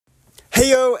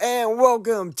Heyo and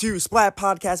welcome to Splat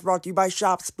Podcast, brought to you by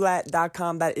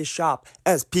shopsplat.com. That is shop,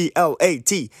 SPLAT.com,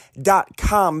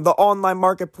 the online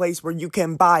marketplace where you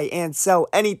can buy and sell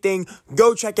anything.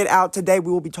 Go check it out. Today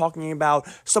we will be talking about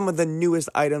some of the newest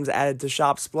items added to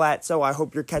ShopSplat. So I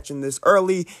hope you're catching this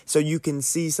early so you can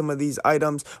see some of these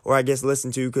items, or I guess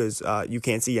listen to, because you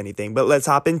can't see anything. But let's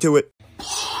hop into it.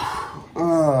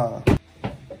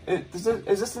 Is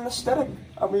this an aesthetic?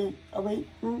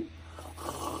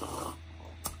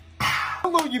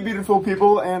 Hello, you beautiful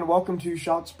people, and welcome to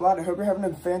ShopSplat. I hope you're having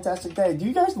a fantastic day. Do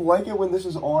you guys like it when this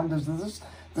is on? Does this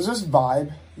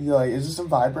vibe? Is this a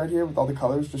vibe right here with all the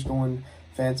colors just going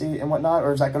fancy and whatnot,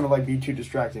 or is that going to be too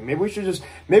distracting? Maybe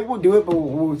we'll do it, but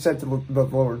we'll set to the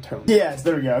lower tone. Yes,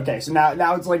 there we go. Okay, so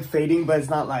now it's fading, but it's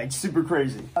not super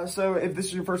crazy. So if this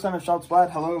is your first time at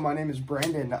ShopSplat, hello, my name is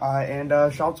Brandon, and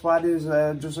ShopSplat is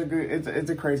just it's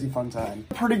a crazy fun time.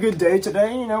 Pretty good day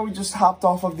today. We just hopped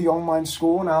off of the online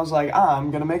school, and I was like,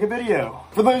 I'm gonna make a video.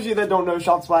 For those of you that don't know,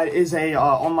 ShopSplat is a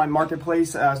online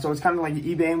marketplace, so it's kind of like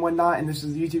eBay and whatnot, and this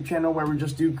is the YouTube channel where we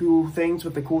just do cool things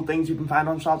with the cool things you can find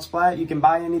on ShopSplat. You can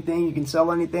buy anything, you can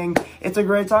sell anything. It's a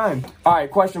great time. All right,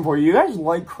 question for you. You guys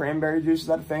like cranberry juice? Is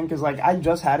that a thing? Because I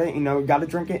just had it, gotta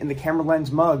drink it in the camera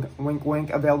lens mug. Wink,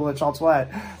 wink, available at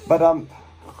ShopSplat. But,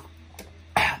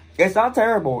 it's not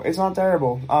terrible. It's not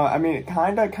terrible.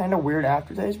 Kind of weird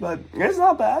aftertaste, but it's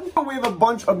not bad. We have a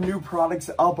bunch of new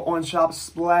products up on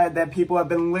ShopSplat that people have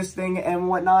been listing and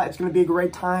whatnot. It's going to be a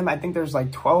great time. I think there's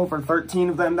 12 or 13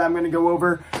 of them that I'm going to go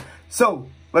over. So,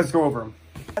 let's go over them.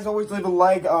 As always, leave a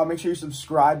like. Make sure you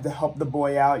subscribe to help the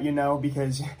boy out,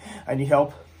 because I need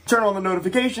help. Turn on the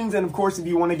notifications, and of course, if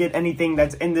you want to get anything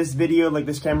that's in this video, like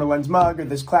this camera lens mug or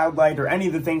this cloud light or any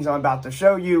of the things I'm about to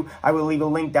show you, I will leave a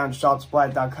link down to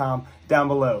shopsplat.com down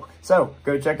below. So,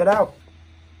 go check it out.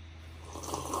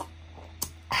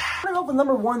 Starting off with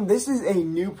number one, this is a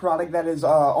new product that is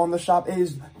on the shop. It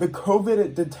is the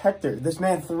COVID detector. This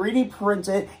man 3D prints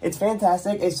it. It's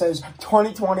fantastic. It says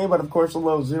 2020, but of course a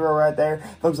little zero right there.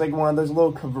 Looks like one of those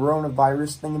little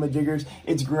coronavirus thingamajiggers.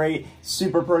 It's great.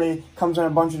 Super pretty. Comes in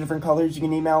a bunch of different colors. You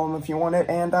can email them if you want it.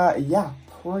 And yeah,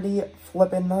 pretty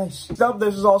flippin' nice. Stuff.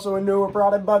 This is also a newer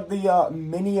product, but the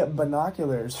mini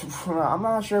binoculars. I'm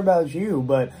not sure about you,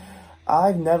 but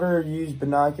I've never used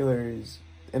binoculars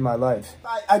in my life.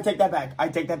 I take that back. I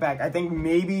think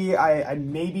maybe I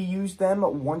maybe used them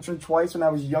once or twice when I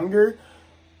was younger.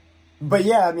 But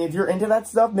yeah, if you're into that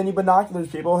stuff, mini binoculars,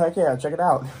 people, heck yeah, check it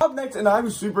out. Up next, and I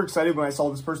was super excited when I saw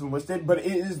this person listed, but it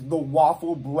is the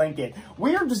waffle blanket.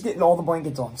 We are just getting all the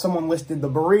blankets on. Someone listed the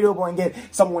burrito blanket,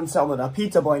 someone selling a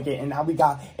pizza blanket, and now we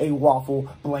got a waffle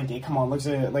blanket. Come on, looks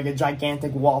like a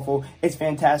gigantic waffle. It's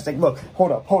fantastic. Look,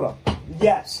 hold up.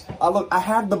 Yes, look, I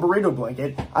have the burrito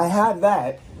blanket. I have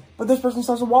that, but this person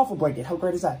sells a waffle blanket. How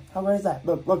great is that?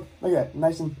 Look at that.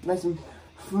 Nice and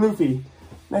floofy.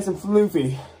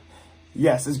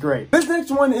 Yes, it's great. This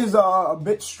next one is a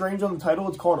bit strange on the title.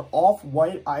 It's called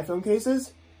Off-White iPhone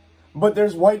Cases, but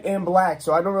there's white and black,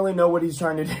 so I don't really know what he's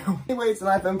trying to do. Anyway, it's an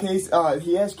iPhone case.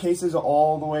 He has cases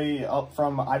all the way up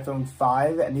from iPhone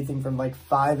 5, anything from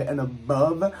 5 and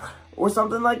above, or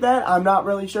something like that. I'm not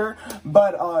really sure,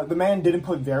 but the man didn't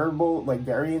put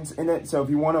variants in it. So if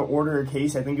you want to order a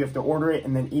case, I think you have to order it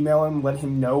and then email him, let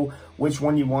him know which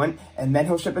one you want, and then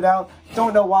he'll ship it out.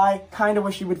 Don't know why. Kind of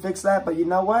wish he would fix that, but you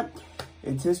know what?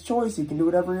 It's his choice. He can do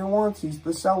whatever he wants. He's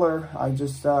the seller. I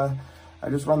just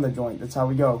run the joint. That's how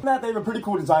we go. They have a pretty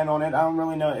cool design on it. I don't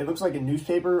really know. It looks like a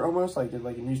newspaper almost, like a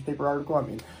newspaper article.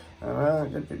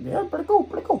 Yeah, pretty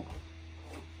cool.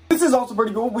 This is also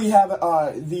pretty cool. We have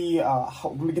let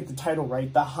me get the title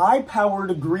right. The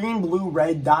high-powered green, blue,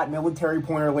 red dot military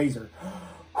pointer laser.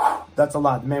 That's a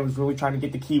lot. The man was really trying to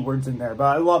get the keywords in there, but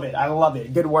I love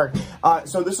it. Good work.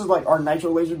 So this is like our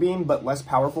nitro laser beam, but less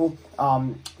powerful,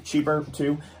 cheaper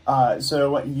too.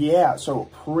 So yeah, so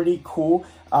pretty cool.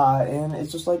 And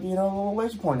it's just a little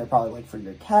laser pointer, probably for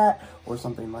your cat or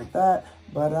something like that.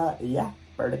 But yeah.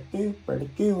 Pretty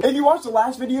cool. If you watched the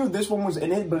last video, this one was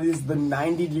in it, but it is the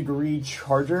 90-degree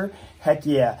charger. Heck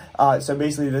yeah. So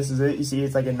basically this is it. You see,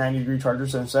 it's like a 90-degree charger.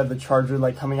 So instead of the charger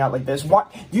coming out like this,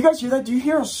 what? Do you guys hear that? Do you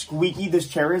hear how squeaky this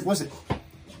chair is? Listen.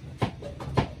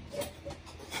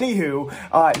 Anywho,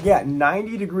 yeah,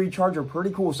 90-degree charger,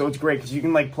 pretty cool. So it's great because you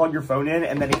can plug your phone in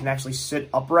and then it can actually sit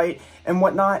upright and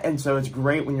whatnot. And so it's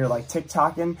great when you're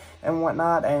TikToking and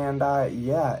whatnot, and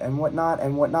yeah, and whatnot.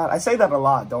 I say that a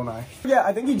lot, don't I? Yeah,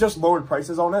 I think he just lowered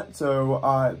prices on it.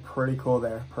 So pretty cool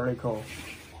there. Pretty cool.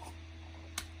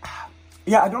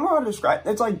 Yeah, I don't know how to describe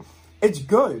it. It's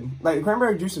good.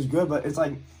 Cranberry juice is good, but it's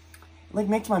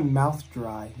makes my mouth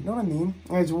dry. You know what I mean?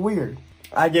 It's weird.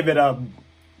 I give it a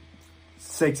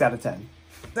 6 out of 10.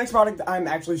 Next product I'm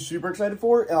actually super excited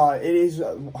for. It is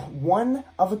one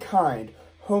of a kind,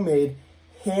 homemade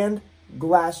hand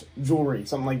glass jewelry,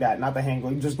 something like that. Not the hand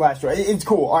glue, just glass jewelry. It's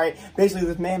cool. All right, basically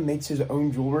this man makes his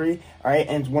own jewelry, all right,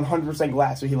 and it's 100%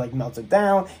 glass. So he like melts it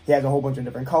down. He has a whole bunch of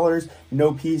different colors.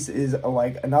 No piece is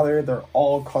like another. They're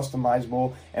all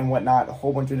customizable and whatnot. A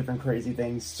whole bunch of different crazy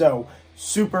things. So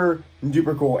super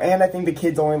duper cool. And I think the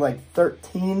kid's only like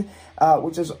 13,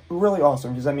 which is really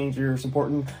awesome because that means you're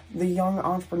supporting the young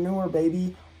entrepreneur,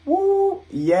 baby. Woo!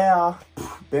 Yeah,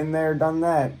 been there, done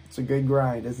that. It's a good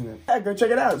grind, isn't it? Yeah, go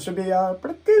check it out. It should be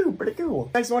pretty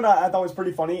cool. Next one I thought was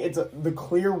pretty funny. It's the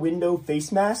clear window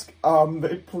face mask.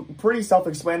 Pretty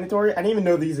self-explanatory. I didn't even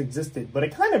know these existed, but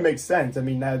it kind of makes sense. I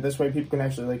mean, this way people can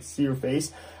actually like see your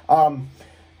face. But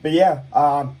yeah,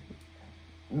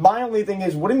 my only thing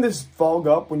is, wouldn't this fog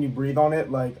up when you breathe on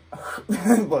it? Like,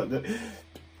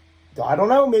 I don't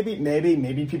know,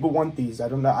 maybe people want these. I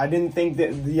don't know. I didn't think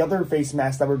that the other face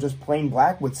masks that were just plain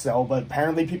black would sell, but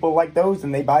apparently people like those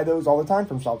and they buy those all the time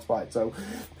from Shop Splat. So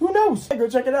who knows? Go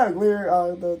check it out. Clear,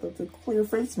 the clear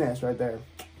face mask right there.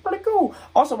 Pretty cool.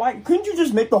 Also, why couldn't you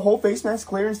just make the whole face mask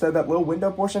clear instead of that little window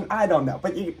portion? I don't know,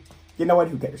 but you know what?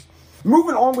 Who cares?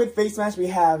 Moving on with face masks, we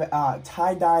have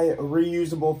tie-dye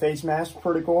reusable face mask.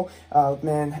 Pretty cool.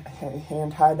 Man,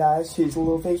 hand tie-dyes his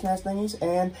little face mask thingies.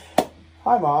 And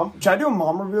hi, Mom. Should I do a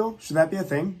mom reveal? Should that be a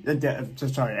thing?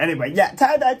 Just sorry. Anyway, yeah,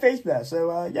 tie-dye face mask.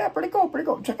 So, yeah, pretty cool.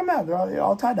 Check them out. They're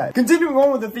all tie-dye. Continuing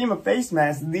on with the theme of face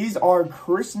masks, these are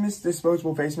Christmas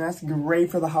disposable face masks. Great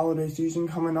for the holiday season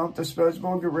coming up.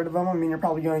 Disposable, get rid of them. I mean, you're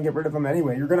probably going to get rid of them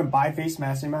anyway. You're going to buy face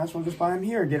masks. You might as well just buy them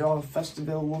here. Get all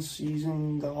festival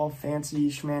season, all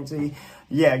fancy schmancy.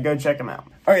 Yeah, go check them out.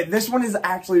 All right, this one is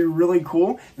actually really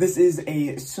cool. This is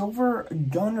a silver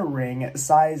gun ring,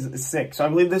 size 6. So I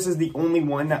believe this is the only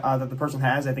one that the person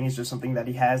has. I think it's just something that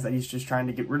he has that he's just trying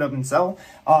to get rid of and sell.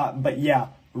 But yeah,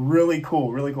 really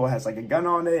cool. Really cool. It has like a gun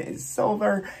on it. It's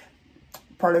silver.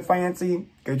 Part of fancy.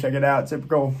 Go check it out.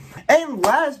 Typical. And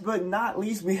last but not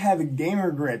least, we have a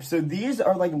gamer grip. So these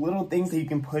are like little things that you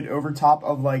can put over top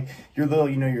of like your little,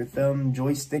 you know, your thumb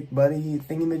joystick buddy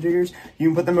thingamajiggers. You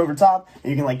can put them over top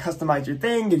and you can like customize your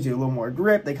thing. Gives you a little more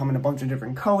grip. They come in a bunch of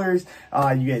different colors.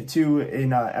 You get 2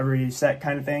 in every set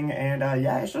kind of thing. And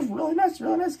yeah, it's just really nice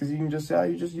because you can just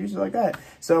use it like that.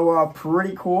 So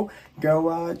pretty cool.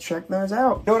 Go check those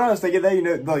out. You know what I was thinking that, you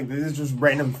know, like this is just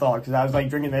random thought because I was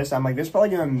like drinking this. I'm like, this is probably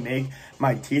gonna make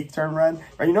my teeth turn red.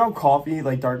 Or you know how coffee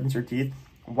like darkens your teeth?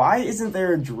 Why isn't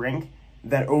there a drink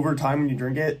that over time when you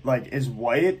drink it like is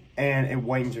white and it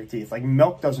whitens your teeth? Like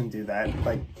milk doesn't do that.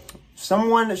 Like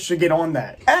someone should get on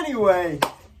that. Anyway,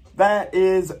 that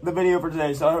is the video for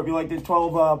today. So I hope you liked it.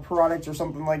 12 products or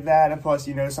something like that. And plus,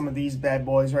 you know, some of these bad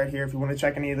boys right here if you want to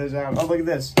check any of those out. Oh, look at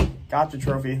this. Gotcha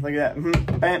trophy. Look at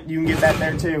that. Bam. You can get that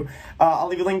there too. I'll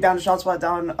leave a link down to ShopSplat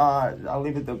down. I'll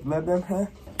leave it the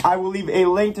I will leave a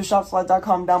link to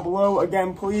shopsplat.com down below.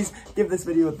 Again, please give this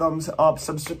video a thumbs up.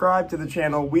 Subscribe to the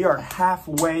channel. We are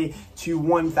halfway to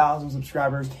 1,000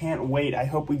 subscribers. Can't wait. I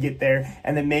hope we get there.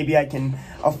 And then maybe I can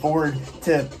afford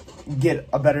to get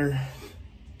a better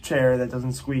chair that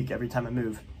doesn't squeak every time I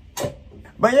move.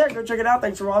 But yeah, go check it out.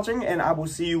 Thanks for watching, and I will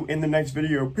see you in the next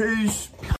video. Peace.